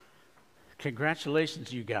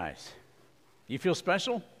Congratulations, you guys. You feel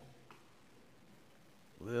special?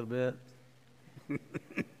 A little bit.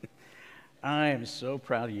 I am so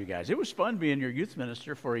proud of you guys. It was fun being your youth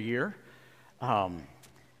minister for a year.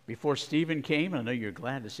 Before Stephen came, I know you're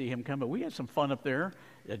glad to see him come, but we had some fun up there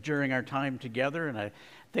during our time together, and I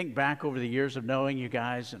think back over the years of knowing you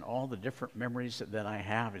guys and all the different memories that I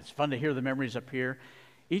have. It's fun to hear the memories up here.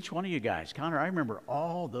 Each one of you guys, Connor, I remember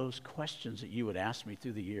all those questions that you would ask me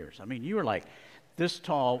through the years. I mean, you were like this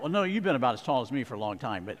tall. Well, no, you've been about as tall as me for a long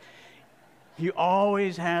time, but you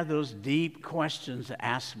always had those deep questions to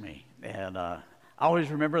ask me, and I always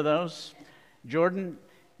remember those. Jordan,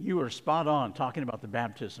 you were spot on talking about the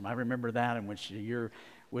baptism. I remember that in which you're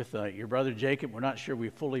with your brother Jacob. We're not sure we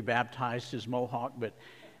fully baptized his mohawk,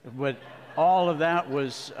 but all of that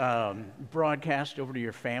was broadcast over to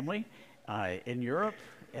your family in Europe,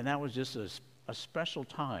 and that was just a special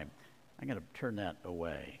time. I'm going to turn that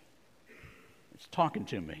away. It's talking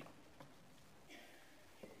to me.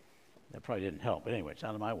 That probably didn't help, but anyway, it's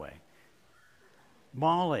out of my way.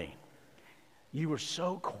 Molly, you were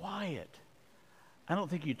so quiet. I don't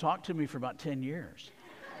think you talked to me for about 10 years.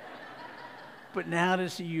 But now to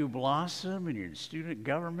see you blossom and you're in student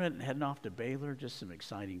government and heading off to Baylor, just some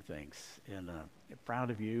exciting things. And proud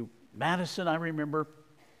of you. Madison, I remember,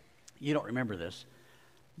 you don't remember this,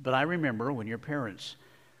 but I remember when your parents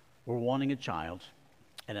were wanting a child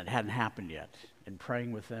and it hadn't happened yet, and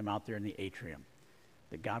praying with them out there in the atrium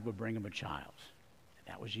that God would bring them a child. And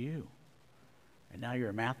that was you. And now you're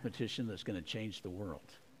a mathematician that's going to change the world.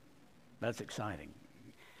 That's exciting.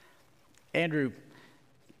 Andrew,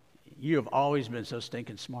 you have always been so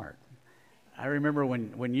stinking smart. I remember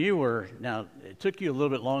when you were, now it took you a little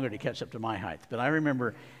bit longer to catch up to my height, but I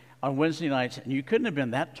remember on Wednesday nights, and you couldn't have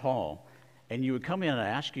been that tall, and you would come in and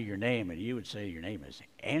ask you your name, and you would say your name is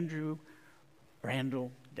Andrew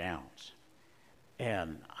Randall Downs.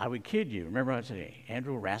 And I would kid you. Remember I'd say,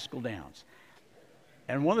 Andrew Rascal Downs.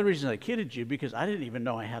 And one of the reasons I kidded you, because I didn't even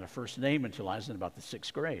know I had a first name until I was in about the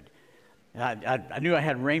 6th grade. I knew I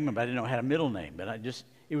had Raymond, but I didn't know I had a middle name. But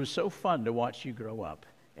it was so fun to watch you grow up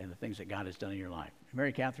and the things that God has done in your life.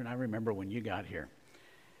 Mary Catherine, I remember when you got here,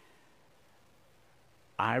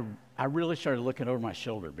 I really started looking over my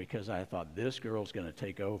shoulder because I thought, this girl's going to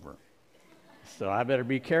take over. So I better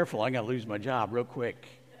be careful. I'm going to lose my job real quick.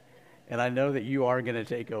 And I know that you are going to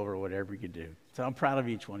take over whatever you do. So I'm proud of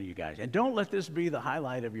each one of you guys. And don't let this be the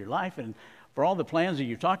highlight of your life. And for all the plans that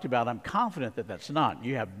you've talked about, I'm confident that that's not.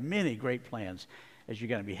 You have many great plans as you're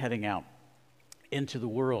going to be heading out into the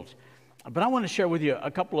world. But I want to share with you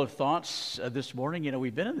a couple of thoughts this morning. You know,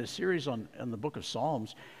 we've been in this series on the book of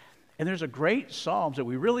Psalms. And there's a great Psalms that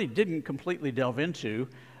we really didn't completely delve into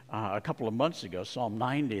a couple of months ago, Psalm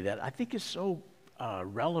 90, that I think is so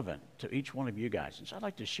relevant to each one of you guys. And so I'd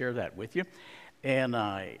like to share that with you. And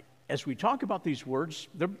as we talk about these words,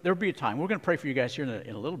 there'll be a time. We're going to pray for you guys here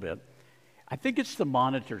in a little bit. I think it's the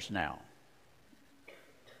monitors now.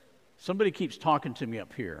 Somebody keeps talking to me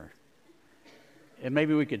up here. And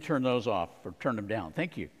maybe we could turn those off or turn them down.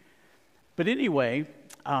 Thank you. But anyway,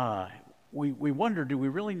 we wonder, do we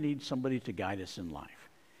really need somebody to guide us in life?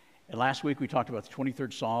 And last week we talked about the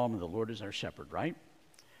 23rd Psalm, and the Lord is our shepherd, right?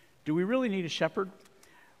 Do we really need a shepherd?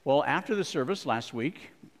 Well, after the service last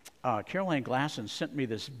week, Caroline Glasson sent me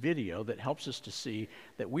this video that helps us to see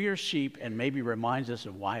that we are sheep and maybe reminds us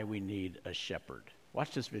of why we need a shepherd.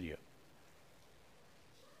 Watch this video.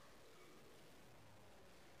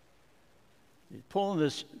 He's pulling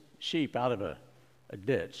this sheep out of a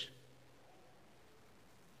ditch.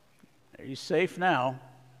 He's safe now.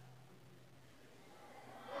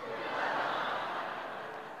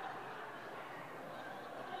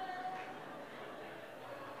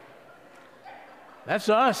 That's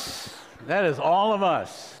us. That is all of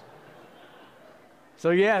us.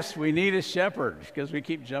 So yes, we need a shepherd because we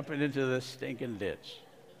keep jumping into this stinking ditch.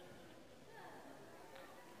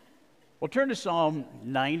 Well, turn to Psalm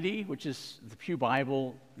 90, which is the Pew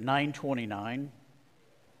Bible 929.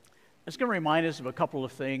 It's going to remind us of a couple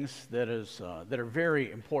of things that are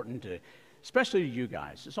very important to, especially to you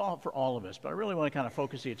guys. It's all for all of us, but I really want to kind of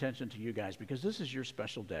focus the attention to you guys because this is your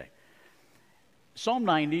special day. Psalm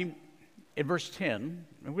 90. In verse 10, and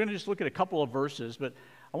we're going to just look at a couple of verses, but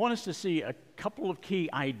I want us to see a couple of key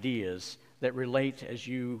ideas that relate as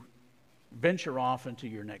you venture off into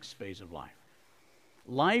your next phase of life.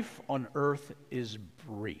 Life on earth is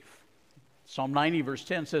brief. Psalm 90, verse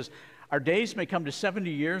 10 says, our days may come to 70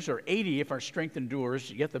 years or 80 if our strength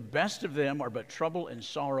endures, yet the best of them are but trouble and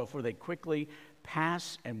sorrow, for they quickly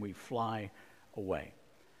pass and we fly away.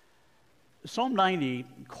 Psalm 90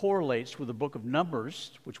 correlates with the book of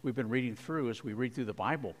Numbers, which we've been reading through as we read through the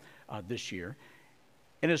Bible this year.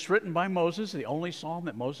 And it's written by Moses, the only psalm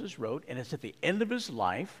that Moses wrote, and it's at the end of his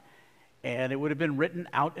life. And it would have been written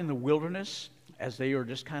out in the wilderness as they were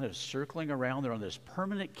just kind of circling around. They're on this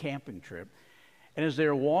permanent camping trip. And as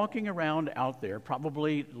they're walking around out there,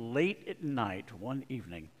 probably late at night one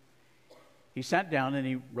evening, he sat down and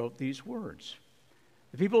he wrote these words.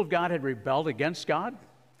 The people of God had rebelled against God.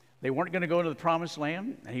 They weren't going to go into the promised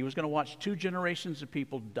land, and he was going to watch 2 generations of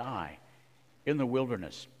people die in the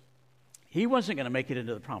wilderness. He wasn't going to make it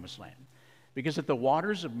into the promised land because at the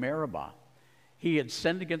waters of Meribah, he had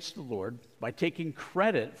sinned against the Lord by taking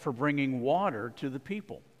credit for bringing water to the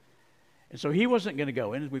people. And so he wasn't going to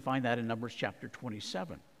go in, as we find that in Numbers chapter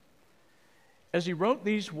 27. As he wrote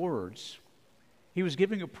these words, he was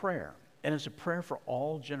giving a prayer, and it's a prayer for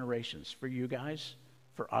all generations, for you guys,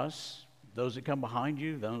 for us, those that come behind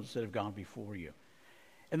you, those that have gone before you.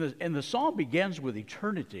 And the psalm begins with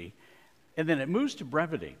eternity, and then it moves to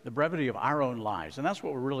brevity, the brevity of our own lives. And that's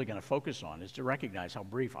what we're really going to focus on, is to recognize how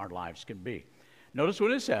brief our lives can be. Notice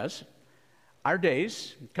what it says. Our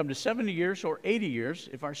days come to 70 years or 80 years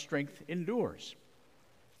if our strength endures.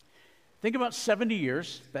 Think about 70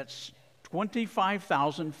 years. That's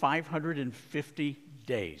 25,550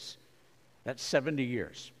 days. That's 70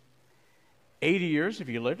 years. 80 years, if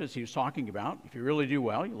you lived, as he was talking about, if you really do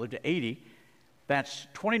well, you live to 80, that's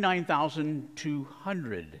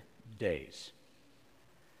 29,200 days.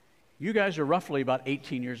 You guys are roughly about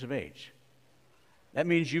 18 years of age. That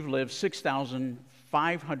means you've lived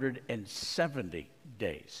 6,570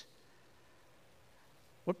 days.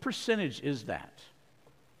 What percentage is that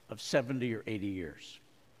of 70 or 80 years?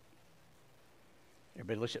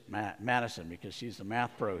 Everybody looks at Madison because she's the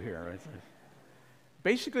math pro here. Right?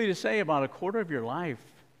 Basically to say about a quarter of your life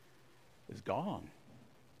is gone.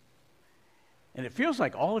 And it feels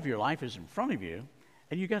like all of your life is in front of you,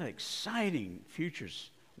 and you've got exciting futures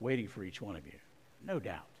waiting for each one of you, no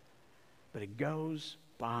doubt. But it goes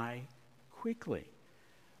by quickly.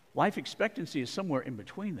 Life expectancy is somewhere in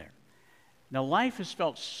between there. Now, life has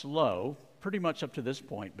felt slow pretty much up to this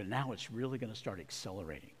point, but now it's really going to start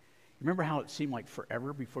accelerating. Remember how it seemed like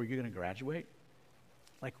forever before you're going to graduate?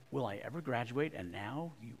 Like, will I ever graduate? And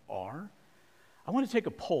now you are? I want to take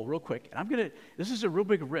a poll real quick. And this is a real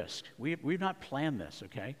big risk. We've not planned this,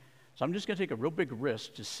 okay? So I'm just going to take a real big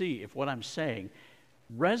risk to see if what I'm saying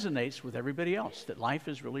resonates with everybody else, that life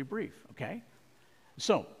is really brief, okay?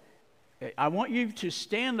 So I want you to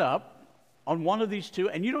stand up on one of these two,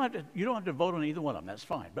 and you don't have to vote on either one of them. That's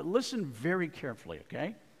fine. But listen very carefully,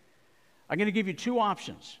 okay? I'm going to give you 2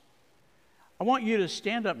 options. I want you to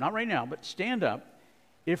stand up, not right now, but stand up.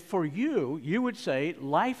 If for you, you would say,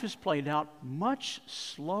 life has played out much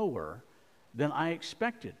slower than I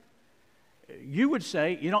expected. You would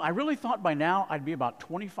say, I really thought by now I'd be about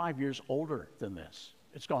 25 years older than this.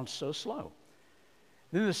 It's gone so slow.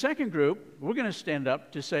 Then the second group, we're going to stand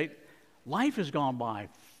up to say, life has gone by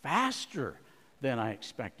faster than I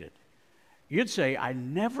expected. You'd say, I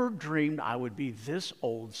never dreamed I would be this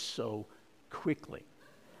old so quickly.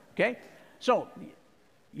 Okay? So,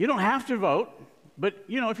 you don't have to vote. But,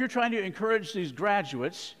 if you're trying to encourage these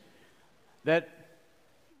graduates that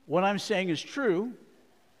what I'm saying is true,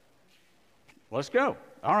 let's go.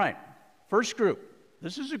 All right. First group.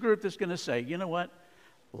 This is a group that's going to say, you know what?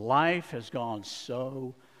 Life has gone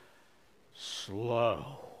so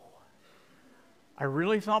slow. I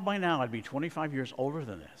really thought by now I'd be 25 years older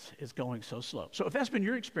than this. It's going so slow. So if that's been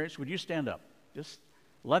your experience, would you stand up? Just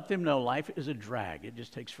let them know life is a drag. It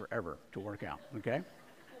just takes forever to work out, okay?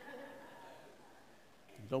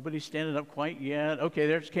 Nobody's standing up quite yet. Okay,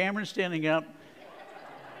 there's Cameron standing up.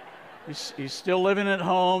 He's still living at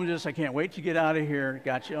home. I can't wait to get out of here.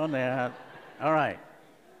 Got you on that. All right.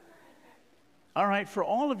 All right, for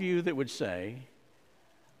all of you that would say,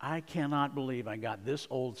 I cannot believe I got this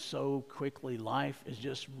old so quickly. Life is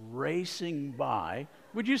just racing by.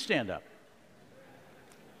 Would you stand up?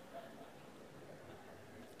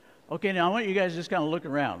 Okay, now I want you guys to just kind of look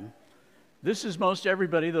around. This is most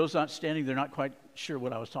everybody. Those not standing, they're not quite sure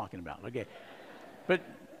what I was talking about. Okay. But,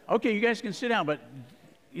 okay, you guys can sit down. But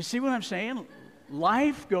you see what I'm saying?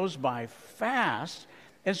 Life goes by fast.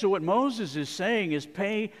 And so what Moses is saying is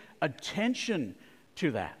pay attention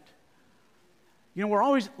to that. We're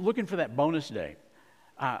always looking for that bonus day.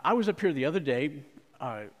 I was up here the other day.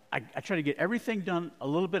 I try to get everything done a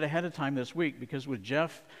little bit ahead of time this week because with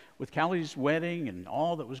Callie's wedding and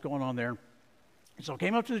all that was going on there. So I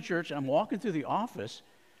came up to the church, and I'm walking through the office,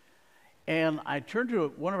 and I turned to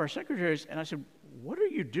one of our secretaries, and I said, what are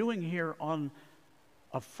you doing here on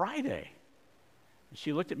a Friday?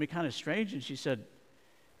 She looked at me kind of strange and she said,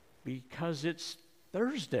 because it's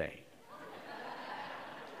Thursday.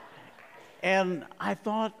 And I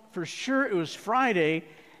thought for sure it was Friday,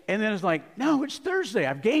 and then it's like, no, it's Thursday.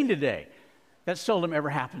 I've gained a day. That seldom ever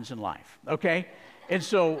happens in life, okay? And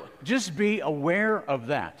so just be aware of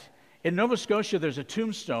that. In Nova Scotia, there's a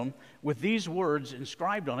tombstone with these words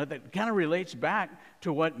inscribed on it that kind of relates back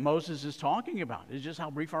to what Moses is talking about. It's just how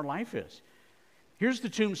brief our life is. Here's the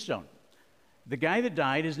tombstone. The guy that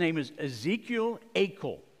died, his name is Ezekiel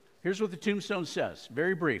Akel. Here's what the tombstone says,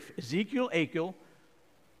 very brief. Ezekiel Akel,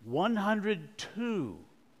 102.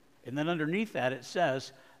 And then underneath that it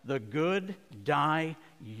says, the good die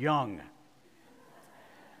young.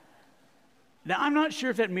 Now, I'm not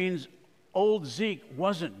sure if that means old Zeke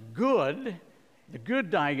wasn't good. The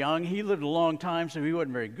good die young. He lived a long time, so he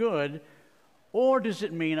wasn't very good. Or does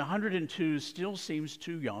it mean 102 still seems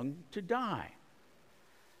too young to die?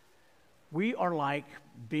 We are like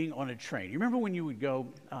being on a train. You remember when you would go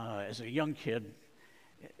as a young kid?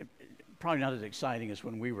 Probably not as exciting as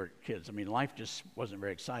when we were kids. I mean, life just wasn't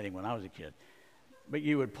very exciting when I was a kid. But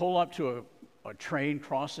you would pull up to a train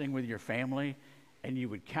crossing with your family, and you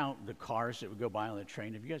would count the cars that would go by on the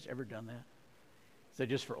train. Have you guys ever done that? So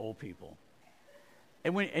just for old people.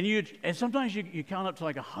 And sometimes you count up to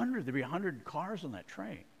like 100. There'd be 100 cars on that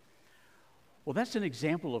train. Well, that's an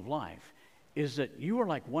example of life, is that you are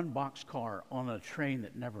like one boxcar on a train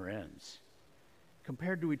that never ends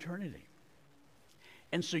compared to eternity.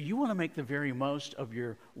 And so you want to make the very most of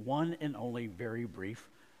your one and only very brief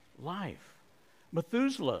life.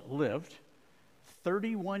 Methuselah lived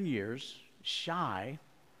 31 years shy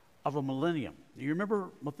of a millennium. Do you remember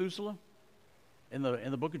Methuselah in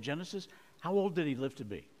the book of Genesis? How old did he live to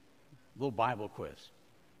be? A little Bible quiz.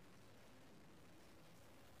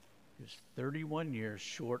 He was 31 years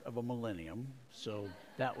short of a millennium, so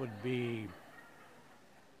that would be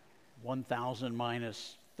 1,000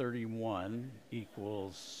 minus 31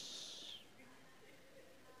 equals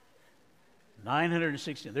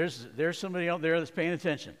 960. There's somebody out there that's paying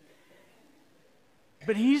attention.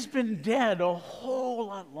 But he's been dead a whole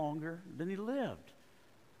lot longer than he lived.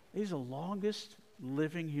 He's the longest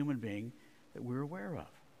living human being that we're aware of.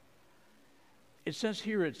 It says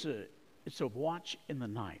here it's a watch in the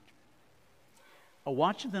night. A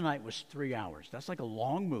watch in the night was 3 hours. That's like a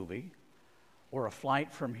long movie or a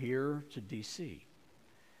flight from here to D.C.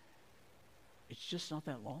 It's just not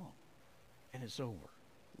that long, and it's over.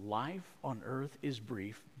 Life on earth is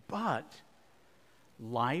brief, but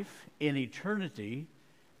life in eternity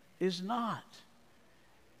is not.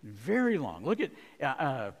 Very long. Look at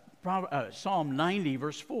Psalm 90,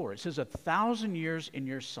 verse 4. It says, 1,000 years in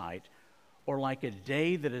your sight, or like a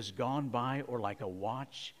day that has gone by, or like a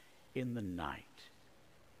watch in the night.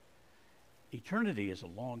 Eternity is a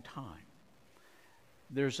long time.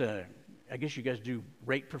 I guess you guys do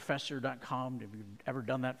rateprofessor.com. Have you ever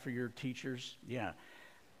done that for your teachers? Yeah.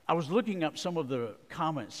 I was looking up some of the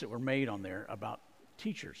comments that were made on there about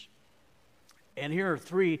teachers. And here are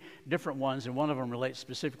 3 different ones, and one of them relates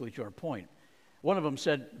specifically to our point. One of them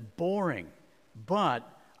said, boring, but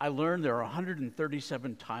I learned there are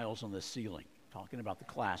 137 tiles on the ceiling, talking about the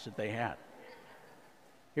class that they had.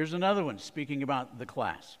 Here's another one, speaking about the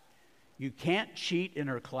class. You can't cheat in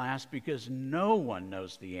her class because no one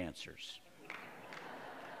knows the answers.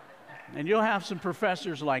 And you'll have some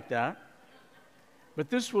professors like that. But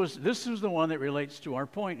this was the one that relates to our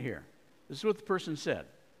point here. This is what the person said.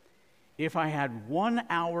 If I had 1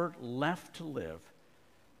 hour left to live,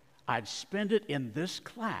 I'd spend it in this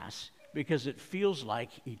class because it feels like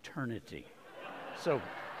eternity. So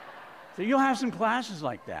you'll have some classes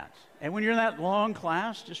like that. And when you're in that long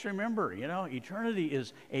class, just remember, eternity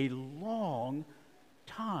is a long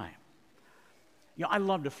time. I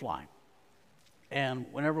love to fly. And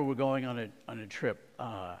whenever we're going on a trip,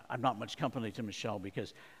 I'm not much company to Michelle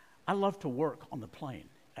because I love to work on the plane.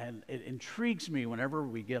 And it intrigues me whenever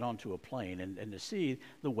we get onto a plane and to see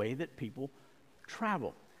the way that people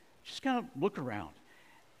travel. Just kind of look around.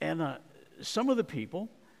 And some of the people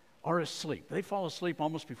are asleep. They fall asleep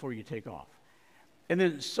almost before you take off. And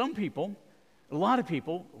then some people, a lot of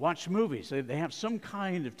people, watch movies. They have some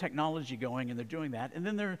kind of technology going, and they're doing that. And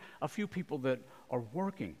then there are a few people that are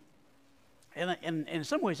working. And in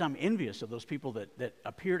some ways, I'm envious of those people that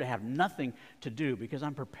appear to have nothing to do because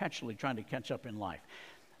I'm perpetually trying to catch up in life.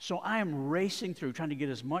 So I am racing through, trying to get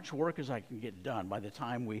as much work as I can get done by the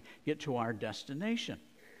time we get to our destination.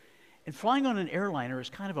 And flying on an airliner is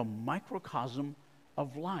kind of a microcosm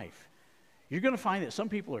of life. You're going to find that some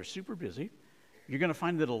people are super busy. You're going to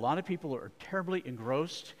find that a lot of people are terribly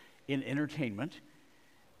engrossed in entertainment.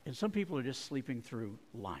 And some people are just sleeping through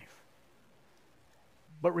life.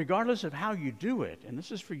 But regardless of how you do it, and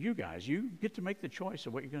this is for you guys, you get to make the choice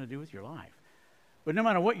of what you're going to do with your life. But no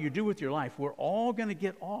matter what you do with your life, we're all going to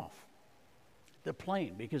get off the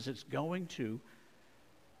plane because it's going to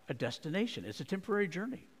a destination. It's a temporary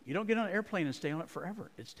journey. You don't get on an airplane and stay on it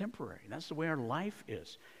forever. It's temporary. That's the way our life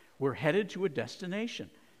is. We're headed to a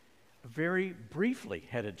destination, very briefly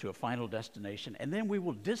headed to a final destination, and then we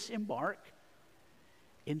will disembark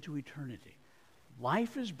into eternity.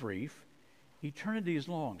 Life is brief. Eternity is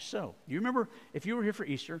long. So, you remember, if you were here for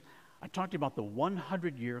Easter, I talked about the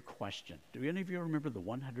 100-year question. Do any of you remember the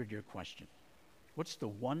 100-year question? What's the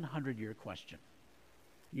 100-year question?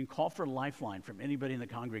 You can call for a lifeline from anybody in the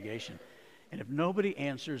congregation, and if nobody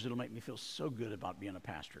answers, it'll make me feel so good about being a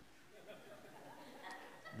pastor.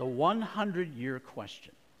 The 100-year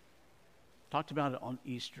question. Talked about it on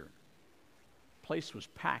Easter. Place was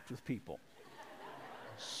packed with people.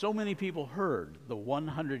 So many people heard the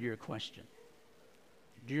 100-year question.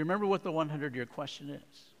 Do you remember what the 100-year question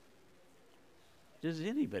is? Does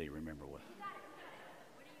anybody remember what?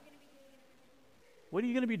 What are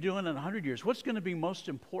you going to be doing in 100 years? What's going to be most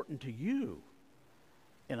important to you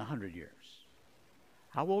in 100 years?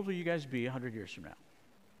 How old will you guys be 100 years from now?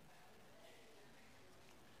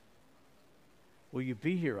 Will you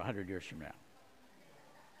be here 100 years from now?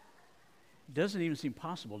 It doesn't even seem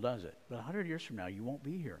possible, does it? But 100 years from now, you won't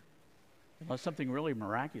be here unless something really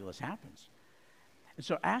miraculous happens. And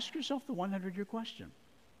so ask yourself the 100-year question.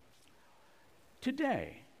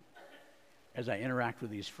 Today, as I interact with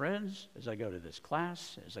these friends, as I go to this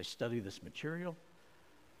class, as I study this material,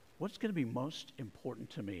 what's going to be most important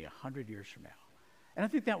to me 100 years from now? And I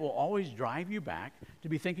think that will always drive you back to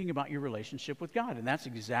be thinking about your relationship with God. And that's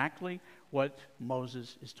exactly what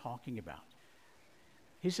Moses is talking about.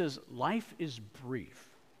 He says, life is brief.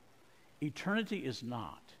 Eternity is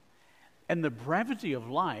not. And the brevity of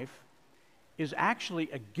life is actually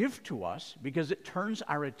a gift to us because it turns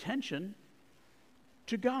our attention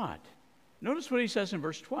to God. Notice what he says in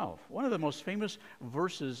verse 12, one of the most famous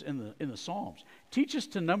verses in the Psalms. Teach us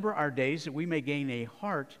to number our days that we may gain a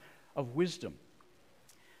heart of wisdom.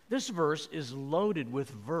 This verse is loaded with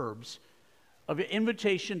verbs of an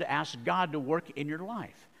invitation to ask God to work in your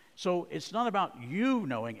life. So it's not about you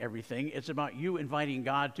knowing everything. It's about you inviting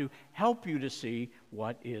God to help you to see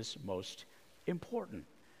what is most important.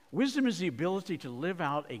 Wisdom is the ability to live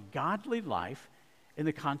out a godly life in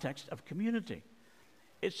the context of community.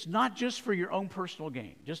 It's not just for your own personal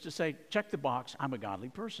gain, just to say, check the box, I'm a godly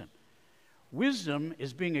person. Wisdom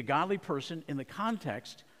is being a godly person in the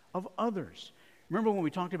context of others. Remember when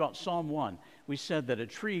we talked about Psalm 1, we said that a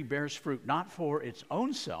tree bears fruit not for its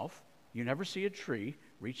own self. You never see a tree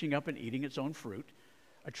reaching up and eating its own fruit.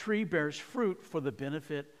 A tree bears fruit for the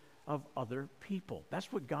benefit of other people.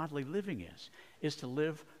 That's what godly living is to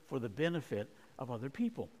live for the benefit of other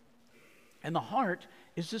people. And the heart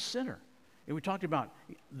is the center. And we talked about,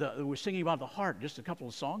 we were singing about the heart just a couple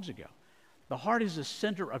of songs ago. The heart is the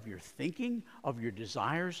center of your thinking, of your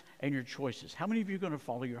desires, and your choices. How many of you are going to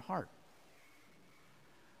follow your heart?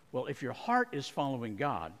 Well, if your heart is following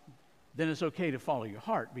God, then it's okay to follow your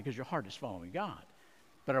heart because your heart is following God.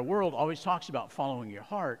 But our world always talks about following your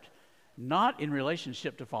heart, not in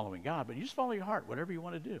relationship to following God, but you just follow your heart, whatever you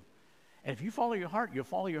want to do. And if you follow your heart, you'll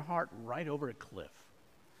follow your heart right over a cliff.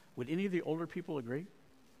 Would any of the older people agree?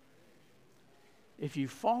 If you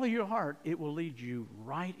follow your heart, it will lead you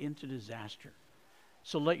right into disaster.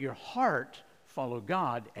 So let your heart follow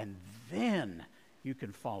God, and then you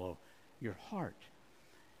can follow your heart.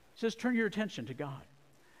 It says, turn your attention to God.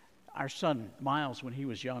 Our son, Miles, when he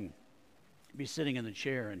was young, would be sitting in the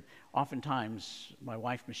chair, and oftentimes my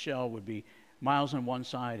wife, Michelle, would be Miles on one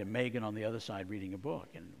side and Megan on the other side reading a book.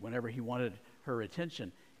 And whenever he wanted her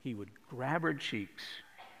attention, he would grab her cheeks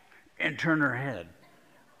and turn her head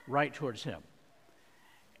right towards him.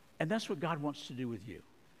 And that's what God wants to do with you,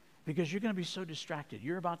 because you're going to be so distracted.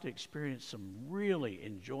 You're about to experience some really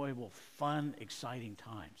enjoyable, fun, exciting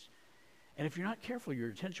times. And if you're not careful, your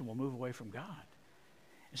attention will move away from God.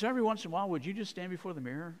 And so every once in a while, would you just stand before the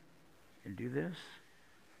mirror and do this?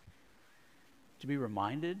 To be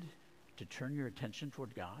reminded to turn your attention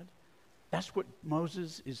toward God? That's what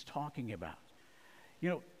Moses is talking about. You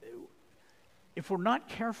know, if we're not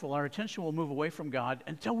careful, our attention will move away from God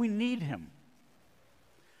until we need him.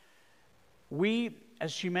 We,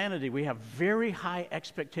 as humanity, we have very high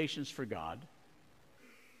expectations for God,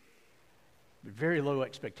 but very low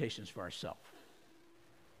expectations for ourselves.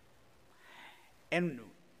 And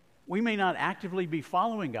we may not actively be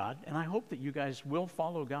following God, and I hope that you guys will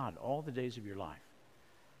follow God all the days of your life.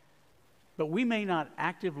 But we may not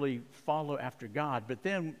actively follow after God, but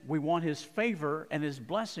then we want his favor and his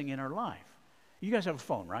blessing in our life. You guys have a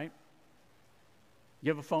phone, right? You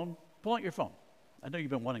have a phone? Pull out your phone. I know you've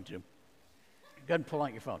been wanting to. Go ahead and pull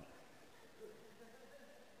out your phone.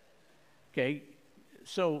 Okay,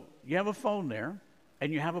 so you have a phone there,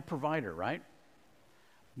 and you have a provider, right?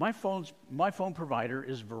 My phone provider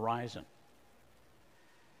is Verizon.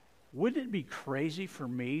 Wouldn't it be crazy for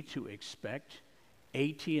me to expect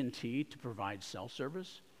AT&T to provide cell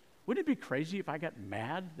service? Wouldn't it be crazy if I got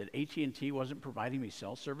mad that AT&T wasn't providing me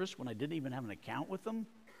cell service when I didn't even have an account with them?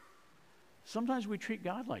 Sometimes we treat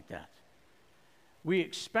God like that. We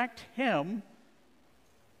expect Him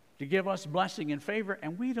to give us blessing and favor,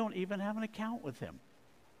 and we don't even have an account with Him.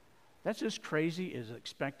 That's as crazy as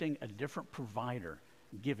expecting a different provider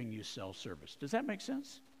giving you cell service. Does that make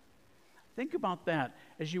sense? Think about that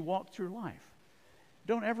as you walk through life.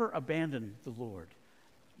 Don't ever abandon the Lord.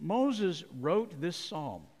 Moses wrote this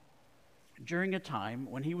psalm during a time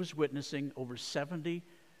when he was witnessing over 70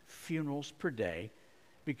 funerals per day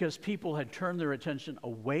because people had turned their attention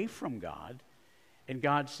away from God, and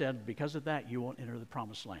God said, because of that, you won't enter the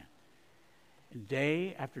promised land. And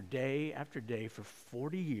day after day after day for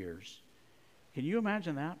 40 years, can you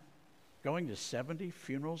imagine that? Going to 70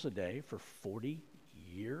 funerals a day for 40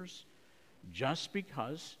 years just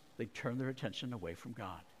because they turned their attention away from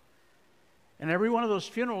God. And every one of those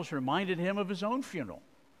funerals reminded him of his own funeral,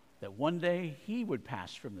 that one day he would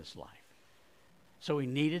pass from this life. So he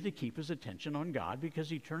needed to keep his attention on God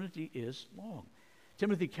because eternity is long.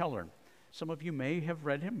 Timothy Keller, some of you may have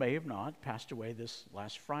read him, may have not, passed away this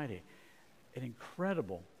last Friday. An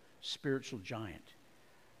incredible spiritual giant.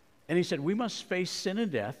 And he said, we must face sin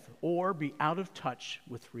and death or be out of touch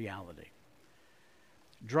with reality.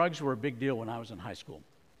 Drugs were a big deal when I was in high school.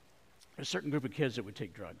 A certain group of kids that would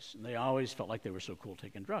take drugs, and they always felt like they were so cool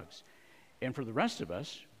taking drugs. And for the rest of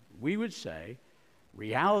us, we would say,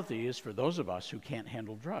 reality is for those of us who can't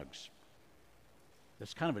handle drugs.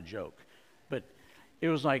 That's kind of a joke. But it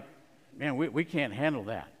was like, man, we can't handle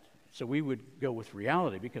that. So we would go with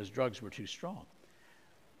reality because drugs were too strong.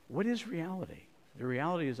 What is reality? The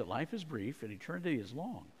reality is that life is brief and eternity is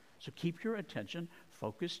long. So keep your attention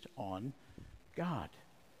focused on God.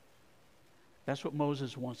 That's what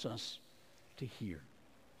Moses wants us to hear.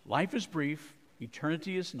 Life is brief,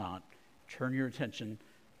 eternity is not. Turn your attention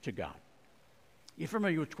to God. You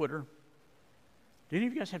familiar with Twitter? Do any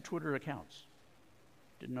of you guys have Twitter accounts?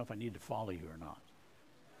 Didn't know if I need to follow you or not.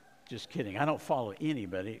 Just kidding. I don't follow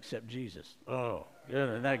anybody except Jesus. Oh, good.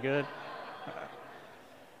 Isn't that good?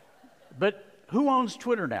 But who owns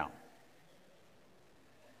Twitter now?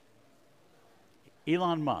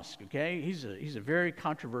 Elon Musk, okay? He's a very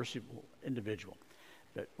controversial individual.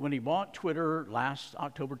 But when he bought Twitter last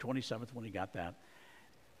October 27th, when he got that,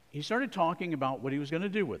 he started talking about what he was going to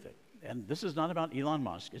do with it. And this is not about Elon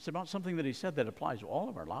Musk. It's about something that he said that applies to all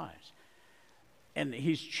of our lives. And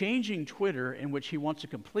he's changing Twitter in which he wants a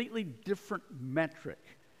completely different metric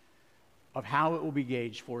of how it will be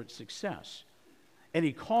gauged for its success. And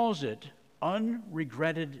he calls it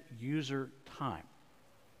unregretted user time.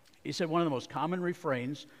 He said one of the most common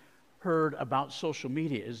refrains heard about social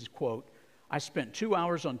media is, quote, I spent 2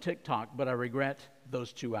 hours on TikTok, but I regret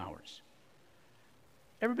those 2 hours.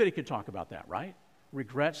 Everybody could talk about that, right?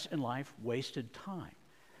 Regrets in life, wasted time.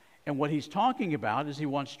 And what he's talking about is he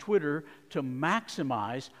wants Twitter to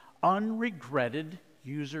maximize unregretted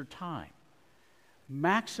user time.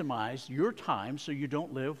 Maximize your time so you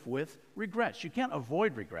don't live with regrets. You can't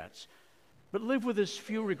avoid regrets, but live with as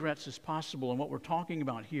few regrets as possible. And what we're talking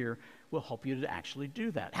about here will help you to actually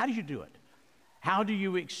do that. How do you do it? How do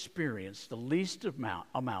you experience the least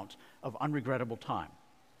amount of unregrettable time?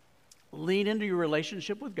 Lean into your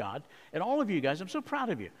relationship with God. And all of you guys, I'm so proud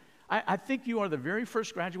of you. I think you are the very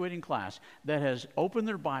first graduating class that has opened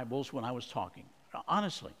their Bibles when I was talking.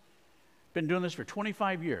 Honestly. Been doing this for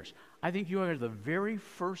 25 years. I think you are the very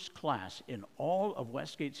first class in all of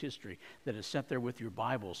Westgate's history that has sat there with your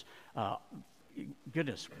Bibles.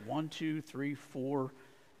 Goodness, 1, 2, 3, 4,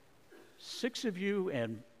 6 of you,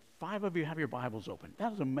 and 5 of you have your Bibles open.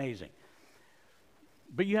 That is amazing.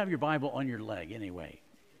 But you have your Bible on your leg anyway,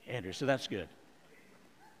 Andrew, so that's good.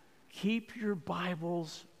 Keep your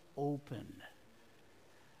Bibles open.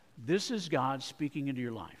 This is God speaking into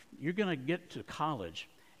your life. You're going to get to college,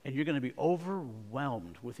 and you're going to be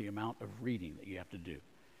overwhelmed with the amount of reading that you have to do.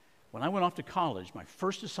 When I went off to college, my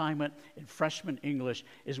first assignment in freshman English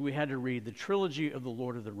is we had to read the trilogy of the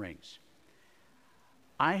Lord of the Rings.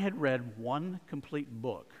 I had read one complete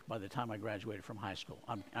book by the time I graduated from high school.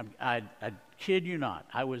 I kid you not.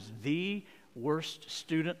 I was the worst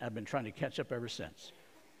student. I've been trying to catch up ever since.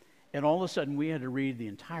 And all of a sudden, we had to read the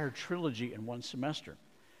entire trilogy in one semester.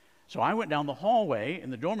 So I went down the hallway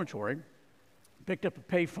in the dormitory Picked up a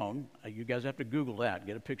payphone. You guys have to Google that,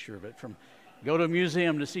 get a picture of it. Go to a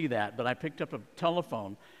museum to see that. But I picked up a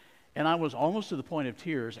telephone, and I was almost to the point of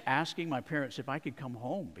tears asking my parents if I could come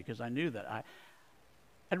home because I knew that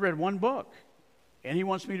I'd read one book, and he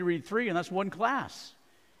wants me to read 3, and that's one class.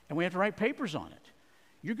 And we have to write papers on it.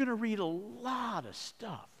 You're going to read a lot of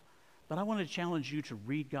stuff, but I want to challenge you to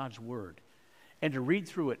read God's Word and to read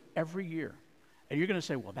through it every year. And you're going to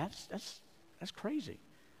say, well, that's crazy.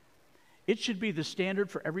 It should be the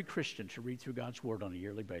standard for every Christian to read through God's Word on a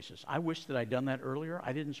yearly basis. I wish that I'd done that earlier.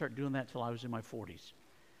 I didn't start doing that till I was in my 40s.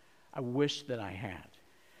 I wish that I had.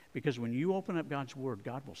 Because when you open up God's Word,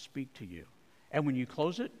 God will speak to you. And when you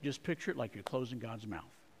close it, just picture it like you're closing God's mouth.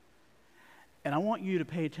 And I want you to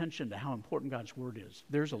pay attention to how important God's Word is.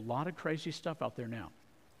 There's a lot of crazy stuff out there now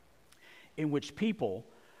in which people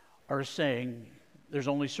are saying there's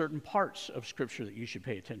only certain parts of Scripture that you should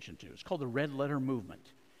pay attention to. It's called the red letter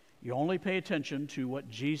movement. You only pay attention to what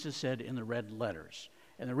Jesus said in the red letters.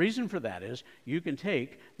 And the reason for that is you can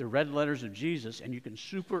take the red letters of Jesus and you can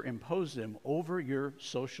superimpose them over your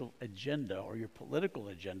social agenda or your political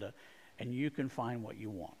agenda, and you can find what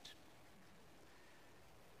you want.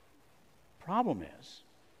 Problem is,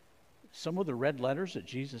 some of the red letters that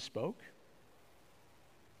Jesus spoke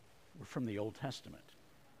were from the Old Testament.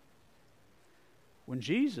 When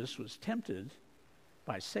Jesus was tempted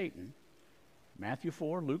by Satan, Matthew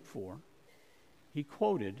 4, Luke 4, he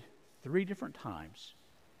quoted 3 different times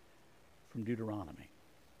from Deuteronomy.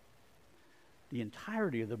 The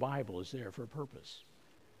entirety of the Bible is there for a purpose.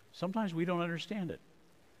 Sometimes we don't understand it,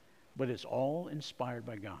 but it's all inspired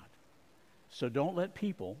by God. So don't let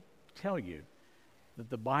people tell you that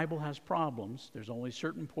the Bible has problems. There's only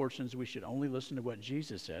certain portions we should only listen to what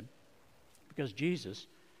Jesus said, because Jesus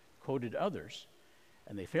quoted others,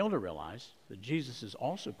 and they fail to realize that Jesus is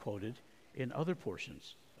also quoted in other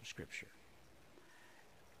portions of Scripture.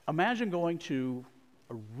 Imagine going to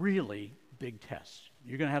a really big test.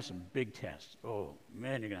 You're going to have some big tests. Oh,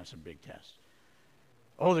 man, you're going to have some big tests.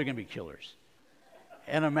 Oh, they're going to be killers.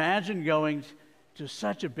 And imagine going to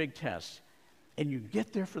such a big test, and you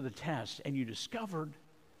get there for the test, and you discovered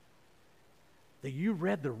that you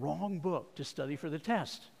read the wrong book to study for the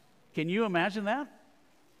test. Can you imagine that?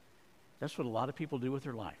 That's what a lot of people do with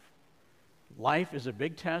their life. Life is a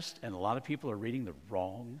big test, and a lot of people are reading the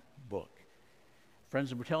wrong book.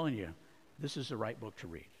 Friends, we're telling you, this is the right book to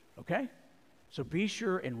read, okay? So be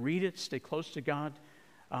sure and read it. Stay close to God.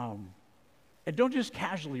 And don't just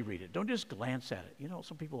casually read it. Don't just glance at it. You know,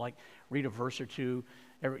 some people like read a verse or two,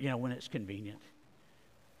 when it's convenient.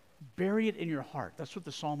 Bury it in your heart. That's what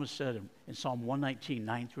the psalmist said in Psalm 119,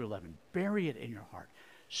 9 through 11. Bury it in your heart.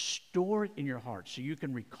 Store it in your heart so you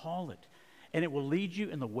can recall it. And it will lead you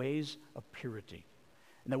in the ways of purity.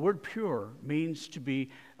 And the word pure means to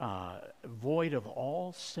be void of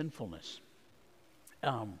all sinfulness.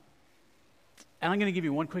 And I'm going to give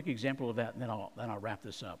you one quick example of that, and then I'll wrap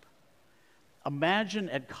this up. Imagine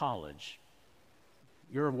at college,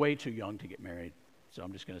 you're way too young to get married, so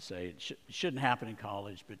I'm just going to say it shouldn't happen in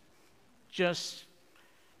college, but just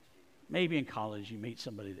maybe in college you meet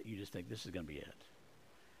somebody that you just think this is going to be it.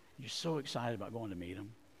 You're so excited about going to meet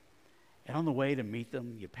them. And on the way to meet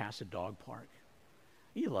them, you pass a dog park.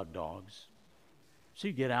 You love dogs. So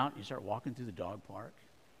you get out and you start walking through the dog park.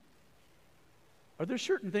 Are there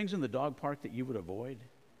certain things in the dog park that you would avoid?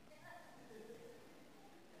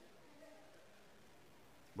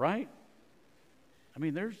 Right? I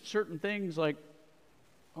mean, there's certain things like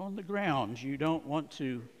on the ground you don't want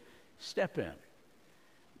to step in.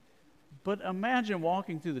 But imagine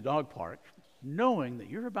walking through the dog park knowing that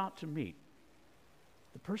you're about to meet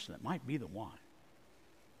the person that might be the one.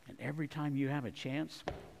 And every time you have a chance,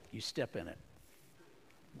 you step in it.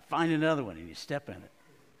 You find another one and you step in it.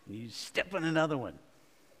 And you step in another one.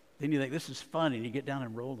 Then you think, this is fun, and you get down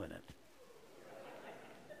and roll in it.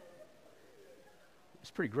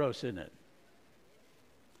 It's pretty gross, isn't it?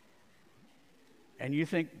 And you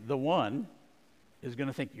think the one is going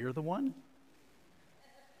to think you're the one?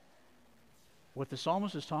 What the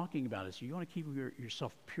psalmist is talking about is you want to keep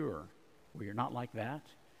yourself pure, where you're not like that.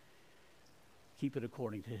 Keep it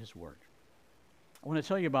according to his word. I want to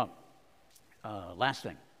tell you about last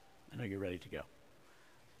thing. I know you're ready to go.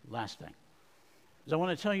 Last thing is I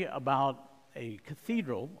want to tell you about a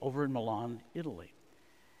cathedral over in Milan, Italy.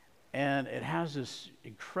 And it has this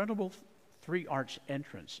incredible 3-arch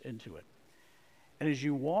entrance into it. And as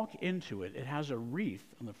you walk into it, it has a wreath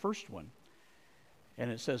on the first one. And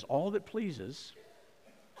it says, all that pleases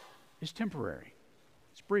is temporary.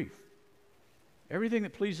 It's brief. Everything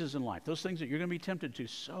that pleases in life, those things that you're going to be tempted to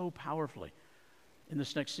so powerfully in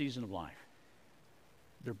this next season of life,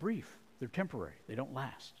 they're brief. They're temporary. They don't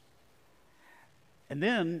last. And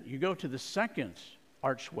then you go to the second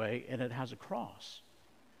archway, and it has a cross.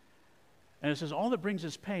 And it says, all that brings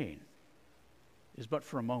us pain is but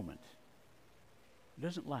for a moment. It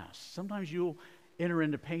doesn't last. Sometimes you'll enter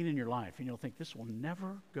into pain in your life, and you'll think, this will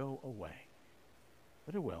never go away.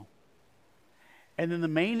 But it will. And then the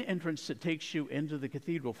main entrance that takes you into the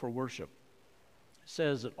cathedral for worship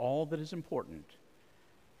says that all that is important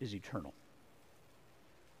is eternal.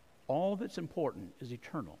 All that's important is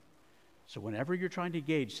eternal. So whenever you're trying to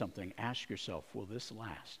gauge something, ask yourself, will this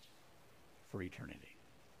last for eternity?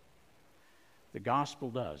 The gospel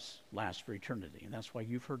does last for eternity, and that's why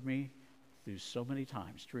you've heard me through so many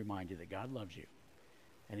times to remind you that God loves you,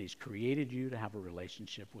 and he's created you to have a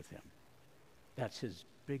relationship with him. That's his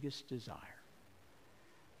biggest desire.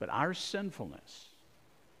 But our sinfulness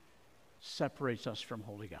separates us from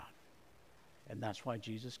holy God, and that's why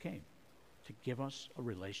Jesus came, to give us a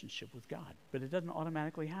relationship with God. But it doesn't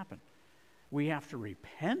automatically happen. We have to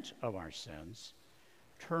repent of our sins,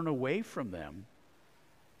 turn away from them,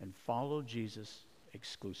 and follow Jesus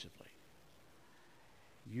exclusively.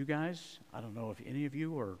 You guys, I don't know if any of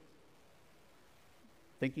you are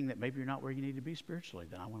thinking that maybe you're not where you need to be spiritually,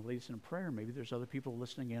 then I want to lead us in a prayer. Maybe there's other people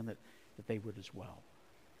listening in that they would as well.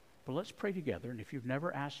 But let's pray together, and if you've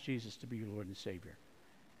never asked Jesus to be your Lord and Savior,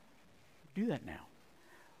 do that now.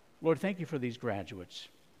 Lord, thank you for these graduates.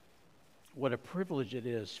 What a privilege it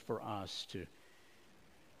is for us to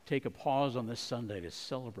take a pause on this Sunday to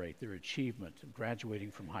celebrate their achievement of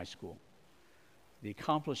graduating from high school. The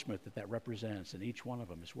accomplishment that represents, and each one of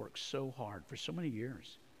them has worked so hard for so many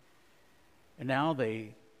years. And now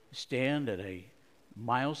they stand at a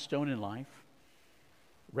milestone in life,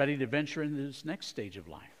 ready to venture into this next stage of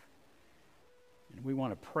life. And we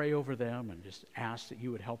want to pray over them and just ask that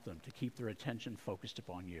you would help them to keep their attention focused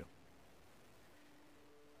upon you.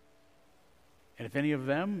 And if any of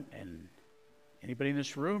them, and anybody in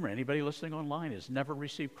this room or anybody listening online, has never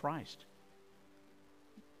received Christ,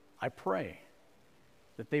 I pray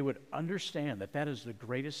that they would understand that that is the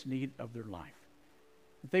greatest need of their life.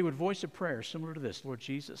 That they would voice a prayer similar to this: Lord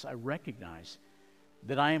Jesus, I recognize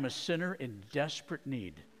that I am a sinner in desperate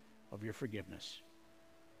need of your forgiveness.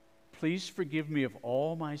 Please forgive me of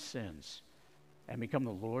all my sins and become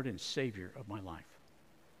the Lord and Savior of my life.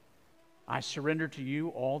 I surrender to you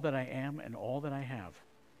all that I am and all that I have,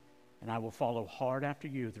 and I will follow hard after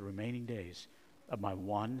you the remaining days of my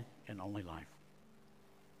one and only life.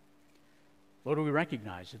 Lord, we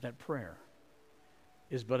recognize that prayer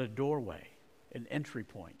is but a doorway, an entry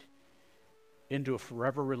point into a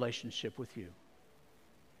forever relationship with you.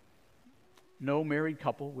 No married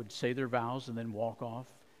couple would say their vows and then walk off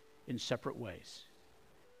in separate ways.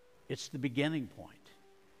 It's the beginning point.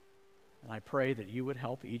 And I pray that you would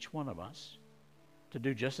help each one of us to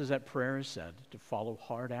do just as that prayer is said, to follow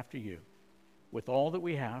hard after you with all that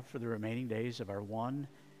we have for the remaining days of our one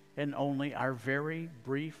and only, our very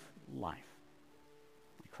brief life.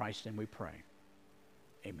 In Christ's name we pray.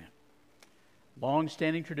 Amen.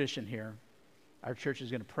 Long-standing tradition here. Our church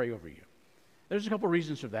is going to pray over you. There's a couple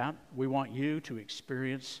reasons for that. We want you to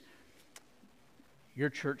experience your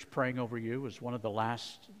church praying over you as one of the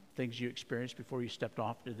last things you experienced before you stepped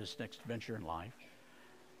off into this next venture in life.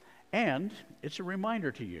 And it's a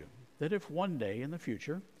reminder to you that if one day in the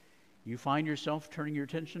future you find yourself turning your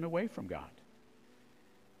attention away from God,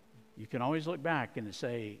 you can always look back and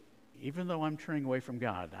say, even though I'm turning away from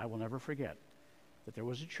God, I will never forget that there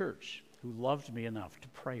was a church who loved me enough to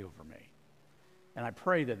pray over me. And I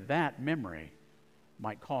pray that that memory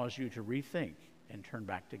might cause you to rethink and turn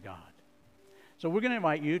back to God. So we're going to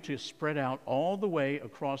invite you to spread out all the way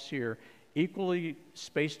across here, equally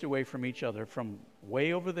spaced away from each other, from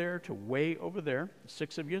way over there to way over there.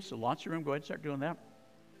 6 of you, so lots of room. Go ahead and start doing that.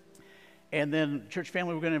 And then, church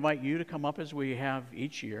family, we're going to invite you to come up as we have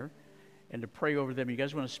each year and to pray over them. You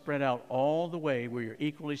guys want to spread out all the way where you're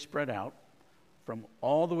equally spread out, from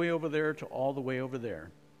all the way over there to all the way over there.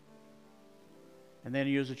 And then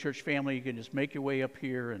you as a church family, you can just make your way up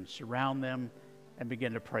here and surround them and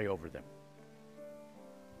begin to pray over them.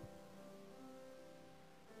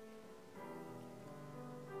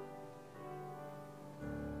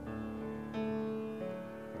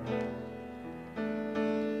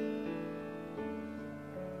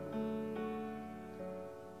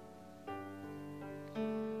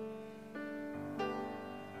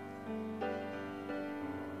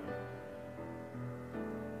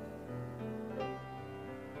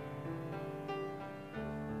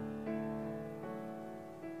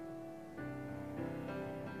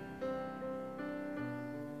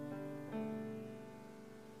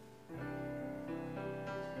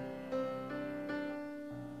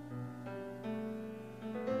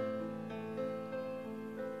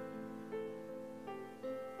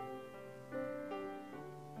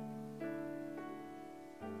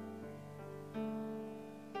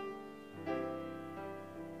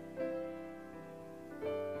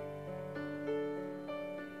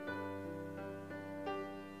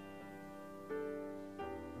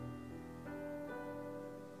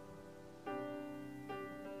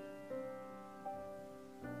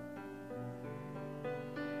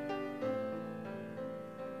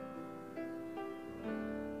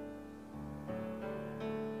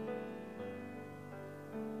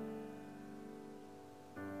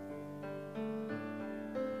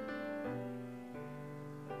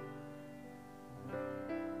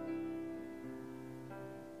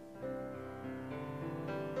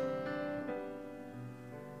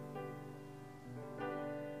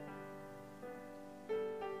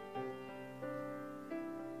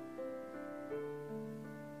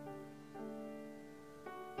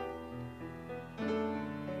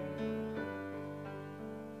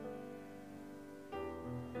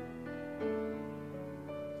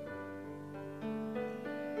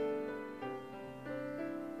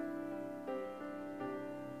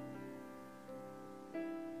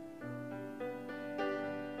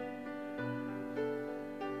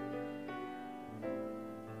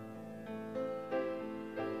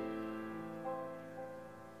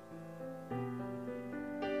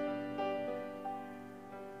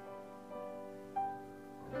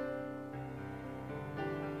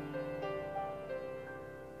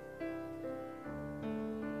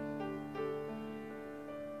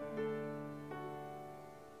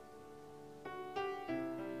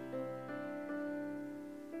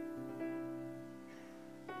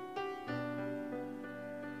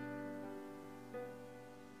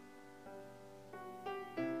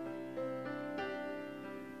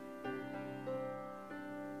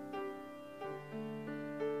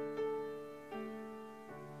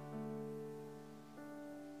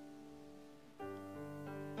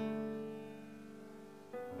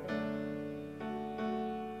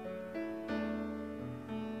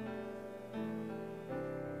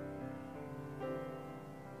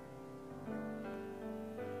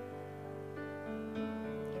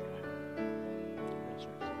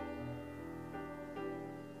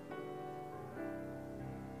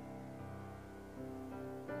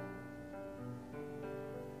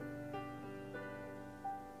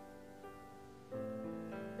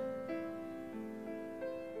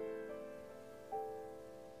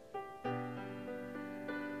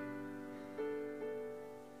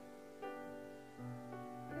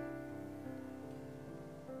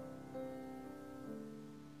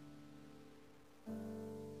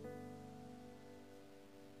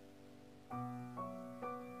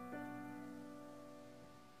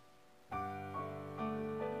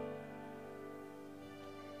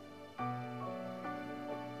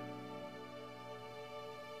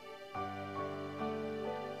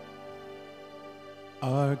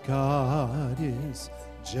 Our God is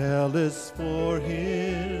jealous for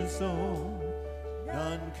his own.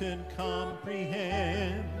 None can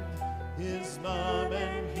comprehend his love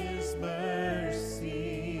and his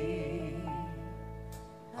mercy.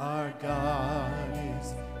 Our God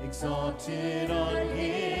is exalted on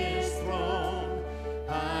his throne,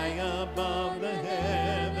 high above the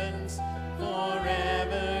heavens,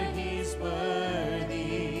 forever he's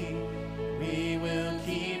worthy. We will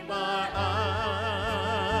keep our eyes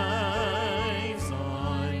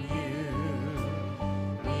on you.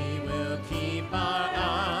 We will keep our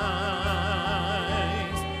eyes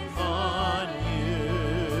on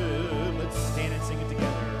you. Let's stand and sing it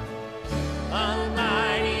together. A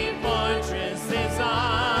mighty fortress is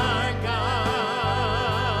our God.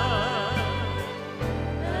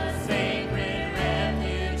 The sacred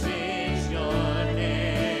refuge is your name.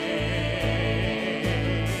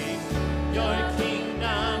 Your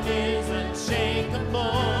kingdom is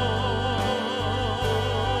unshakable.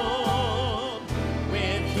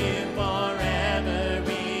 With you forever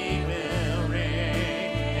we will reign,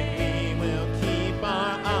 and we will keep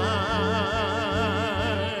our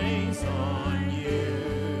eyes on you.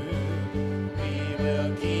 We will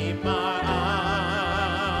keep our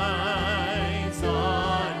eyes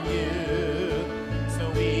on you, so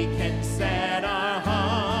we can set our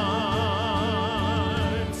hearts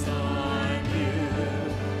on you.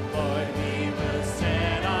 Lord, we will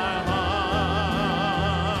set our hearts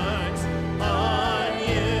on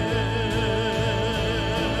you.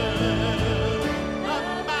 A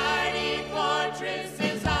mighty fortress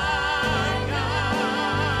is our God.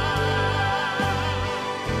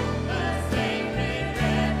 The sacred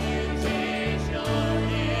refuge is your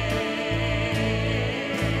name.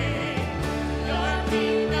 Your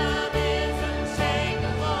kingdom is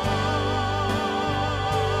unshakable.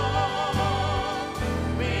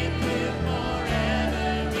 With you forever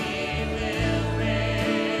we will reign.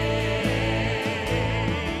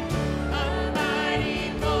 A mighty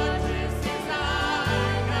fortress is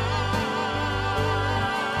our God.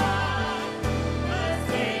 The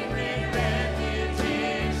sacred refuge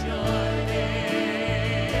is your name.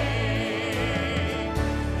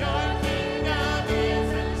 Your kingdom is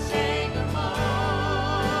unshakable.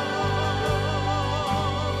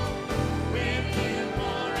 With you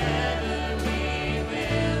forever we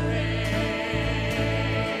will reign.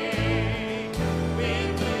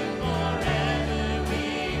 With you forever we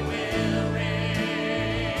will reign.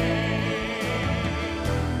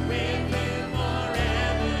 With you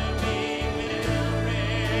forever we will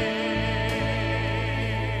reign.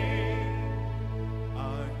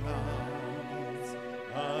 Our God is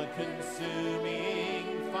a consuming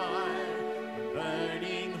fire, a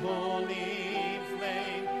burning holy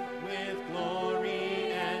flame with glory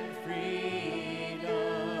and freedom.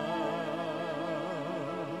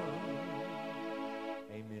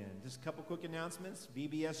 Amen. Just a couple quick announcements.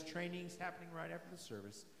 VBS training's happening right after the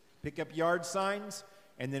service. Pick up yard signs,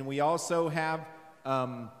 and then we also have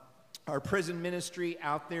our prison ministry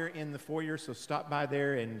out there in the foyer, so stop by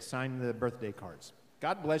there and sign the birthday cards.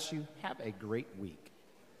 God bless you. Have a great week.